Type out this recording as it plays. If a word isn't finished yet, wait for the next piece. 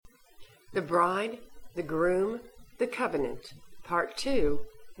The Bride, the Groom, the Covenant, Part 2,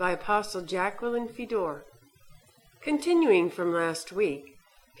 by Apostle Jacqueline Fedor. Continuing from last week,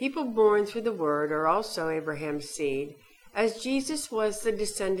 people born through the Word are also Abraham's seed, as Jesus was the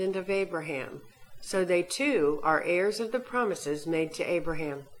descendant of Abraham, so they too are heirs of the promises made to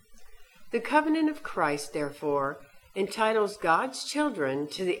Abraham. The covenant of Christ, therefore, entitles God's children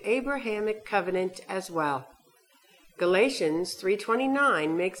to the Abrahamic covenant as well. Galatians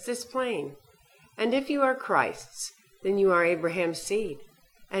 3:29 makes this plain. And if you are Christ's, then you are Abraham's seed,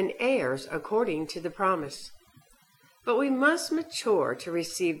 and heirs according to the promise. But we must mature to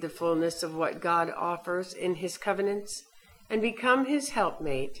receive the fullness of what God offers in his covenants, and become his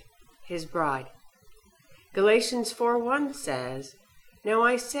helpmate, his bride. Galatians 4:1 says, Now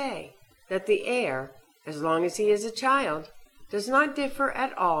I say that the heir, as long as he is a child, does not differ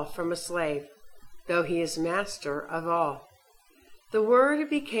at all from a slave, though he is master of all. The Word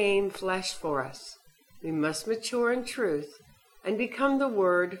became flesh for us. We must mature in truth and become the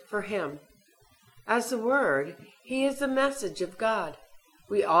Word for him. As the Word, he is the message of God.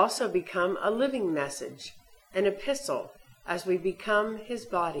 We also become a living message, an epistle, as we become his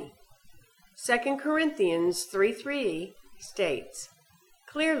body. 2 Corinthians 3:3 states,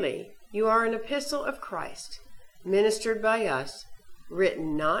 Clearly, you are an epistle of Christ, ministered by us,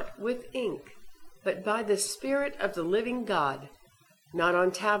 written not with ink, but by the Spirit of the living God, not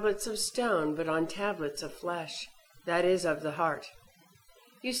on tablets of stone, but on tablets of flesh, that is, of the heart.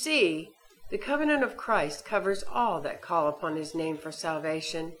 You see, the covenant of Christ covers all that call upon his name for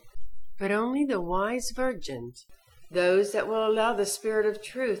salvation, but only the wise virgins, those that will allow the Spirit of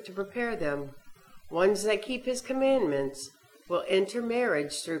truth to prepare them, ones that keep his commandments, will enter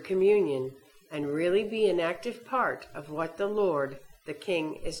marriage through communion and really be an active part of what the Lord, the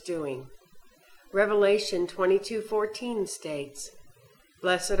King, is doing. Revelation 22:14 states,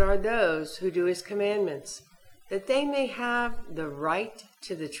 Blessed are those who do his commandments, that they may have the right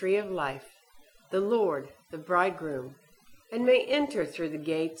to the tree of life, the Lord, the bridegroom, and may enter through the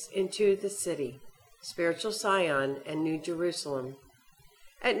gates into the city, spiritual Zion and New Jerusalem.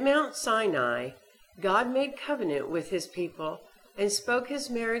 At Mount Sinai, God made covenant with his people and spoke his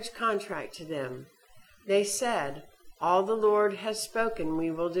marriage contract to them. They said, All the Lord has spoken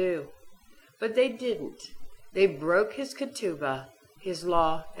we will do. But they didn't. They broke his ketubah, his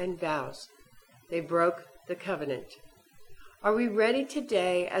law and vows. They broke the covenant. Are we ready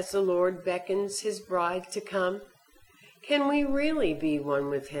today as the Lord beckons his bride to come? Can we really be one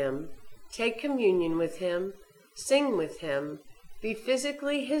with him, take communion with him, sing with him, be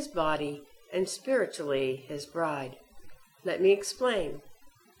physically his body, and spiritually his bride? Let me explain.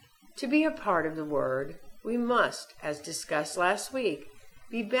 To be a part of the Word, we must, as discussed last week,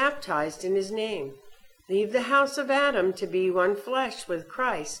 be baptized in his name, leave the house of Adam to be one flesh with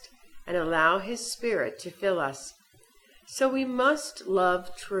Christ, and allow his Spirit to fill us. So we must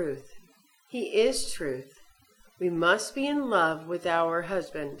love truth. He is truth. We must be in love with our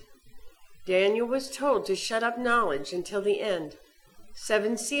husband. Daniel was told to shut up knowledge until the end.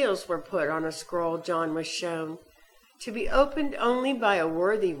 7 seals were put on a scroll John was shown, to be opened only by a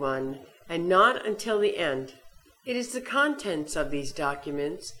worthy one, and not until the end. It is the contents of these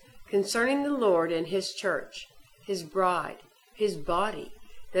documents concerning the Lord and his church, his bride, his body,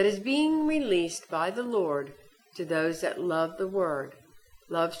 that is being released by the Lord to those that love the Word,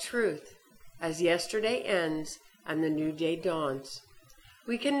 love truth, as yesterday ends and the new day dawns.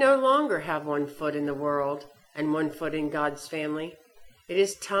 We can no longer have one foot in the world and one foot in God's family. It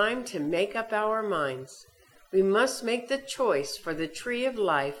is time to make up our minds. We must make the choice for the tree of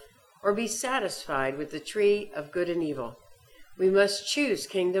life or be satisfied with the tree of good and evil. We must choose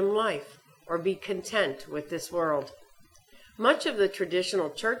kingdom life or be content with this world. Much of the traditional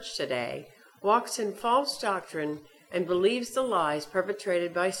church today walks in false doctrine and believes the lies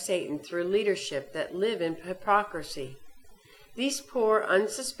perpetrated by Satan through leadership that live in hypocrisy. These poor,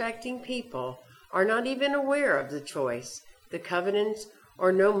 unsuspecting people are not even aware of the choice, the covenants,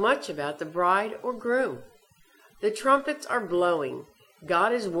 or know much about the bride or groom. The trumpets are blowing.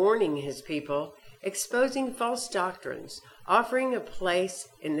 God is warning his people, exposing false doctrines, offering a place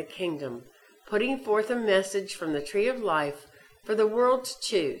in the kingdom, putting forth a message from the tree of life for the world to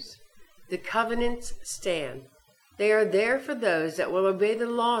choose. The covenants stand. They are there for those that will obey the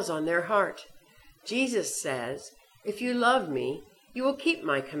laws on their heart. Jesus says, If you love me, you will keep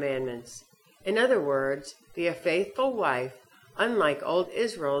my commandments. In other words, be a faithful wife, unlike old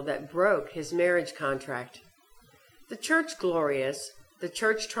Israel that broke his marriage contract. The church glorious, the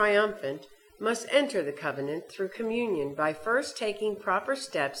church triumphant, must enter the covenant through communion by first taking proper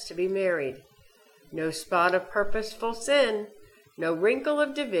steps to be married. No spot of purposeful sin, no wrinkle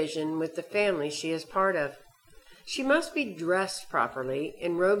of division with the family she is part of. She must be dressed properly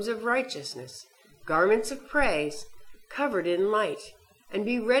in robes of righteousness, garments of praise, covered in light, and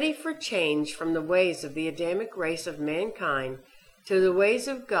be ready for change from the ways of the Adamic race of mankind to the ways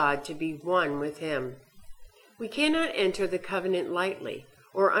of God, to be one with Him. We cannot enter the covenant lightly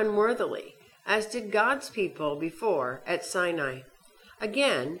or unworthily, as did God's people before at Sinai.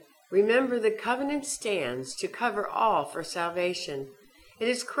 Again, remember the covenant stands to cover all for salvation. It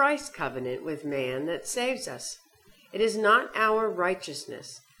is Christ's covenant with man that saves us. It is not our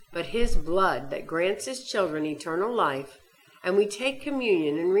righteousness, but His blood that grants His children eternal life, and we take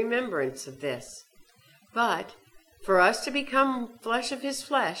communion in remembrance of this. But for us to become flesh of His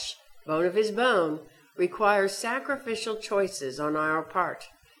flesh, bone of His bone, requires sacrificial choices on our part.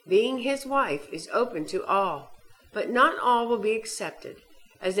 Being His wife is open to all, but not all will be accepted,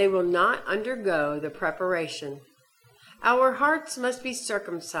 as they will not undergo the preparation. Our hearts must be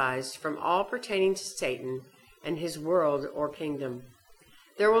circumcised from all pertaining to Satan and his world or kingdom.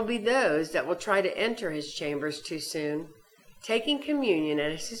 There will be those that will try to enter His chambers too soon, taking communion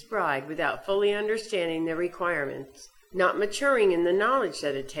as His bride without fully understanding the requirements, not maturing in the knowledge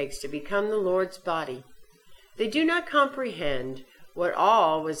that it takes to become the Lord's body. They do not comprehend what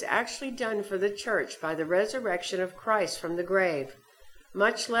all was actually done for the church by the resurrection of Christ from the grave,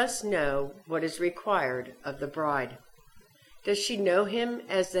 much less know what is required of the bride. Does she know Him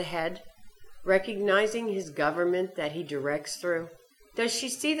as the head, recognizing His government that He directs through? Does she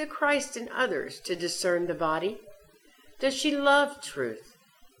see the Christ in others to discern the body? Does she love truth,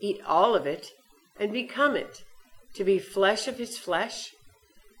 eat all of it, and become it, to be flesh of His flesh?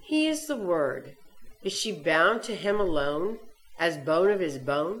 He is the Word. Is she bound to Him alone, as bone of His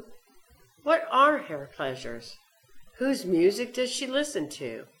bone? What are her pleasures? Whose music does she listen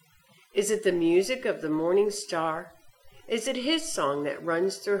to? Is it the music of the morning star? Is it His song that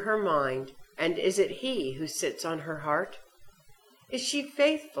runs through her mind, and is it He who sits on her heart? Is she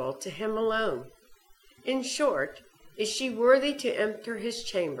faithful to Him alone? In short, is she worthy to enter His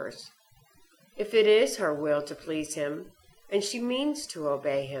chambers? If it is her will to please Him, and she means to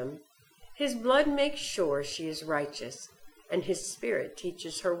obey Him, His blood makes sure she is righteous, and His Spirit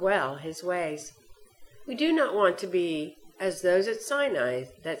teaches her well His ways. We do not want to be as those at Sinai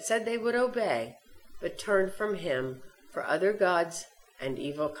that said they would obey, but turned from Him for other gods and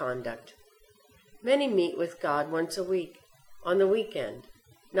evil conduct. Many meet with God once a week, on the weekend,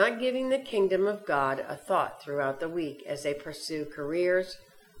 not giving the kingdom of God a thought throughout the week as they pursue careers,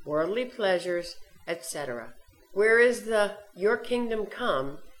 worldly pleasures, etc. Where is the "Your kingdom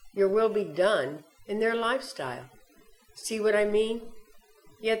come, Your will be done" in their lifestyle? See what I mean?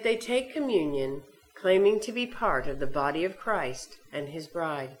 Yet they take communion, claiming to be part of the body of Christ and His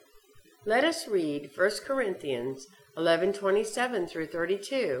bride. Let us read 1 Corinthians 11:27 through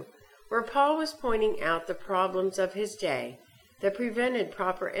 32, where Paul was pointing out the problems of his day that prevented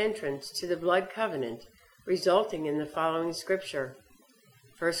proper entrance to the blood covenant, resulting in the following scripture.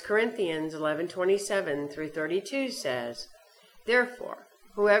 1 Corinthians 11:27 through 32 says, "Therefore,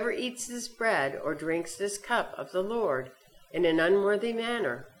 whoever eats this bread or drinks this cup of the Lord in an unworthy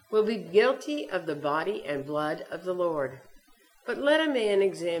manner will be guilty of the body and blood of the Lord. But let a man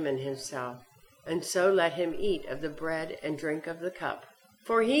examine himself, and so let him eat of the bread and drink of the cup.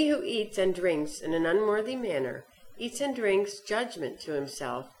 For he who eats and drinks in an unworthy manner eats and drinks judgment to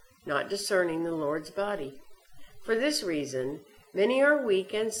himself, not discerning the Lord's body. For this reason many are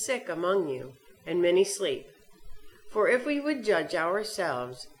weak and sick among you, and many sleep. For if we would judge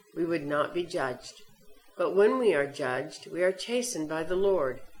ourselves, we would not be judged. But when we are judged, we are chastened by the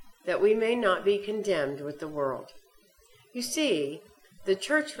Lord, that we may not be condemned with the world." You see, the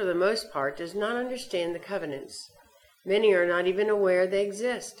church for the most part does not understand the covenants. Many are not even aware they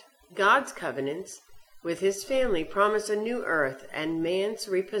exist. God's covenants with His family promise a new earth and man's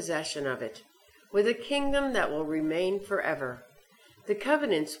repossession of it, with a kingdom that will remain forever. The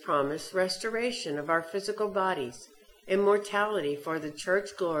covenants promise restoration of our physical bodies, immortality for the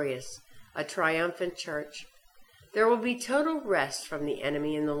church glorious, a triumphant church. There will be total rest from the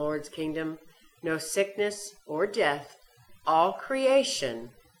enemy in the Lord's kingdom, no sickness or death. All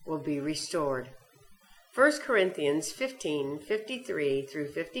creation will be restored. 1 Corinthians 15:53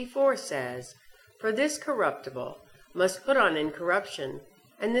 through 54 says, "For this corruptible must put on incorruption,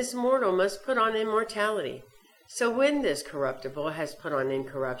 and this mortal must put on immortality. So when this corruptible has put on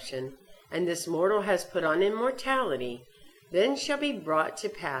incorruption, and this mortal has put on immortality, then shall be brought to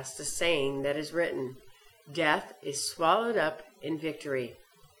pass the saying that is written, Death is swallowed up in victory."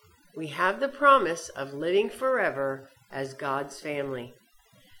 We have the promise of living forever as God's family.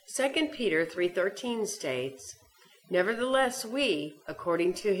 2 Peter 3:13 states, Nevertheless we,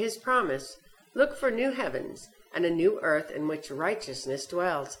 according to his promise, look for new heavens and a new earth in which righteousness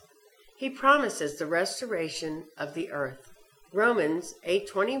dwells. He promises the restoration of the earth. Romans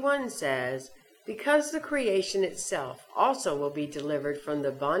 8:21 says, because the creation itself also will be delivered from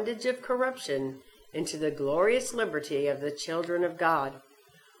the bondage of corruption into the glorious liberty of the children of God.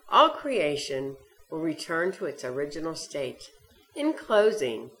 All creation will return to its original state. In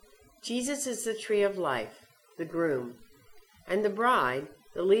closing, Jesus is the tree of life, the groom, and the bride,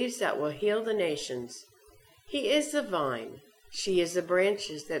 the leaves that will heal the nations. He is the vine. She is the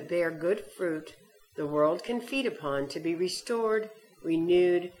branches that bear good fruit the world can feed upon to be restored,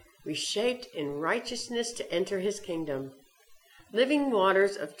 renewed, reshaped in righteousness to enter his kingdom. Living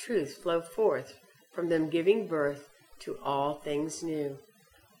waters of truth flow forth from them, giving birth to all things new.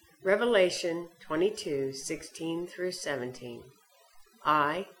 Revelation 22:16-17.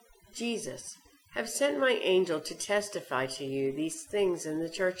 I, Jesus, have sent my angel to testify to you these things in the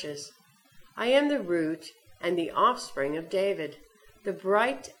churches. I am the root and the offspring of David, the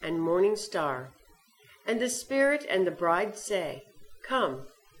bright and morning star. And the Spirit and the bride say, come.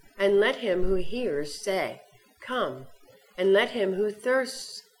 And let him who hears say, come. And let him who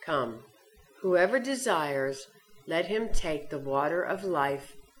thirsts come. Whoever desires, let him take the water of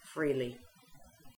life freely.